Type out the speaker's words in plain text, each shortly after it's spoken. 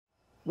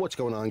What's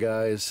going on,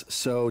 guys?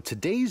 So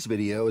today's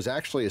video is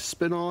actually a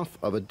spin-off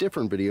of a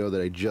different video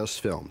that I just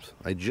filmed.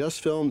 I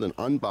just filmed an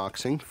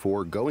unboxing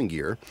for Going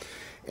Gear,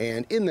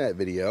 and in that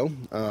video,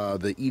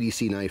 the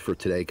EDC knife for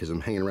today, because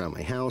I'm hanging around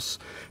my house,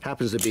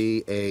 happens to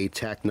be a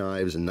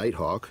TacKnives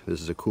Nighthawk.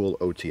 This is a cool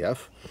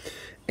OTF.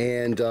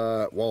 And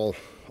while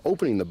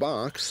opening the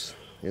box,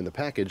 in the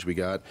package, we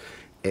got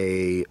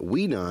a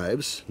WE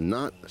Knives,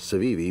 not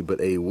Civivi, but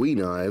a WE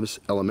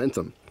Knives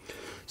Elementum.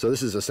 So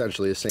this is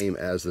essentially the same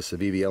as the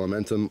Civivi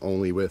Elementum,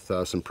 only with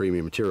some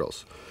premium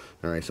materials.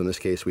 Alright, so in this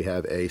case we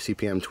have a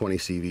CPM 20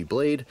 CV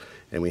blade,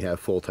 and we have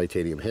full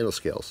titanium handle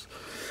scales.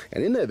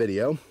 And in that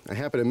video, I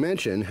happen to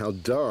mention how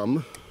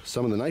dumb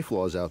some of the knife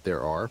laws out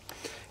there are,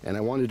 and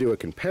I want to do a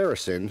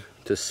comparison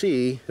to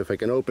see if I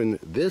can open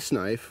this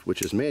knife,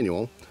 which is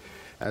manual,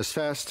 as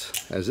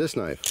fast as this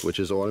knife, which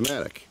is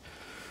automatic.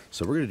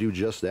 So we're going to do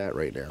just that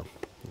right now.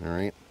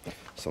 Alright,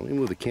 so let me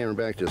move the camera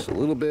back just a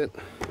little bit,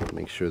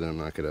 make sure that I'm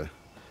not going to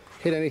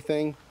hit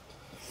anything.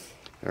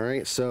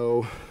 Alright,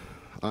 so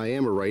I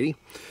am a righty,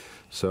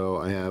 so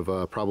I have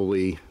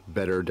probably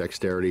better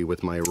dexterity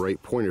with my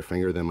right pointer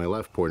finger than my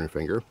left pointer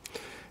finger.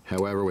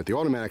 However, with the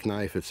automatic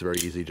knife, it's very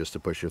easy just to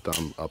push your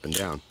thumb up and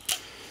down.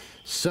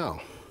 So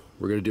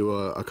we're going to do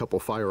a couple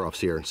fire-offs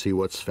here and see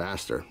what's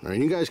faster. Alright,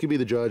 you guys can be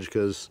the judge,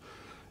 because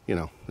you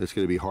know, it's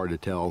going to be hard to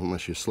tell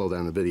unless you slow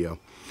down the video.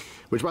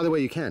 Which, by the way,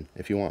 you can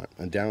if you want.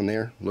 And down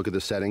there, look at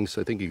the settings.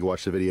 I think you can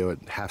watch the video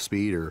at half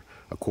speed or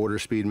a quarter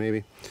speed,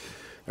 maybe.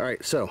 All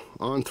right, so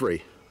on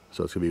 3.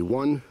 So it's going to be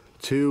 1,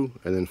 2,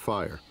 and then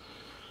fire.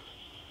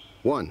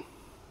 1,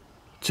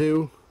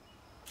 2,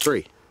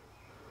 3.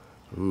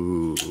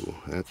 Ooh,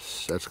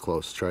 that's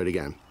close. Try it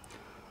again.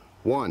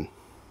 1,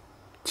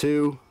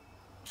 2,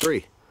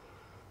 3.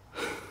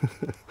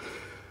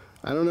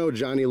 I don't know,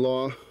 Johnny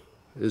Law.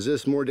 Is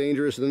this more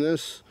dangerous than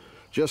this?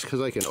 Just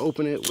because I can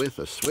open it with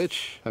a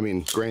switch? I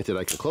mean, granted,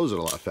 I can close it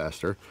a lot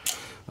faster.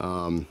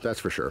 That's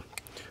for sure.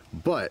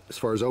 But as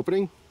far as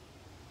opening,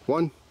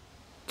 1,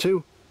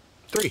 2,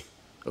 3.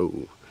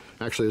 Oh,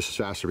 actually, this is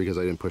faster because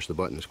I didn't push the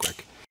button as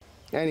quick.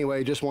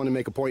 Anyway, just want to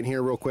make a point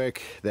here real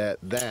quick that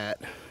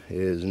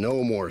is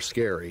no more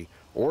scary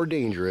or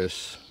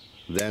dangerous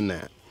than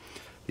that.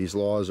 These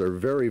laws are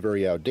very,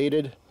 very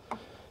outdated,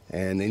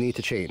 and they need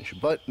to change,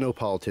 but no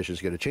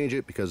politician's going to change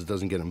it because it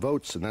doesn't get them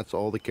votes, and that's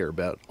all they care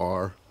about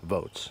are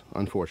votes,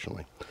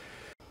 unfortunately.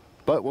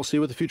 But we'll see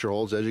what the future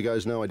holds. As you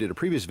guys know, I did a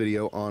previous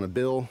video on a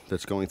bill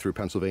that's going through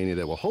Pennsylvania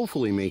that will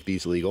hopefully make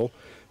these legal.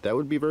 That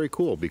would be very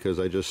cool, because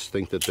I just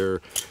think that they're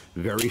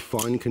very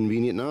fun,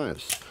 convenient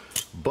knives.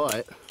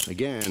 But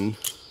again,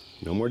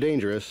 no more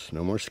dangerous,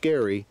 no more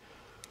scary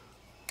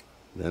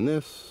than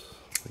this.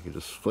 I can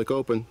just flick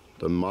open.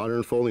 The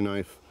modern folding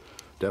knife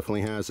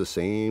definitely has the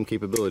same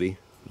capability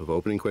of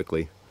opening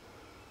quickly.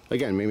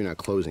 Again, maybe not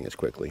closing as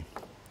quickly,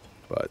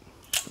 but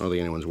I don't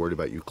think anyone's worried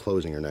about you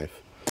closing your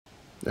knife.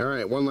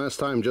 Alright, one last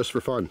time just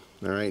for fun.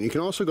 Alright, you can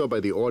also go by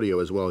the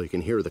audio as well. You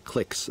can hear the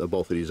clicks of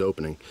both of these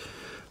opening.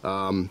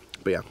 But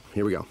yeah,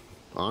 here we go.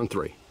 On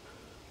 3.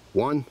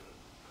 1,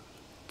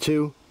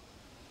 2,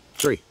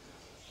 3.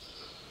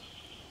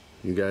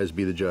 You guys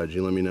be the judge.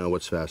 You let me know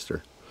what's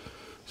faster.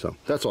 So,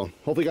 that's all.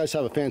 Hopefully you guys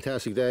have a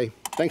fantastic day.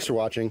 Thanks for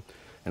watching,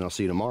 and I'll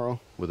see you tomorrow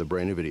with a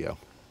brand new video.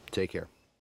 Take care.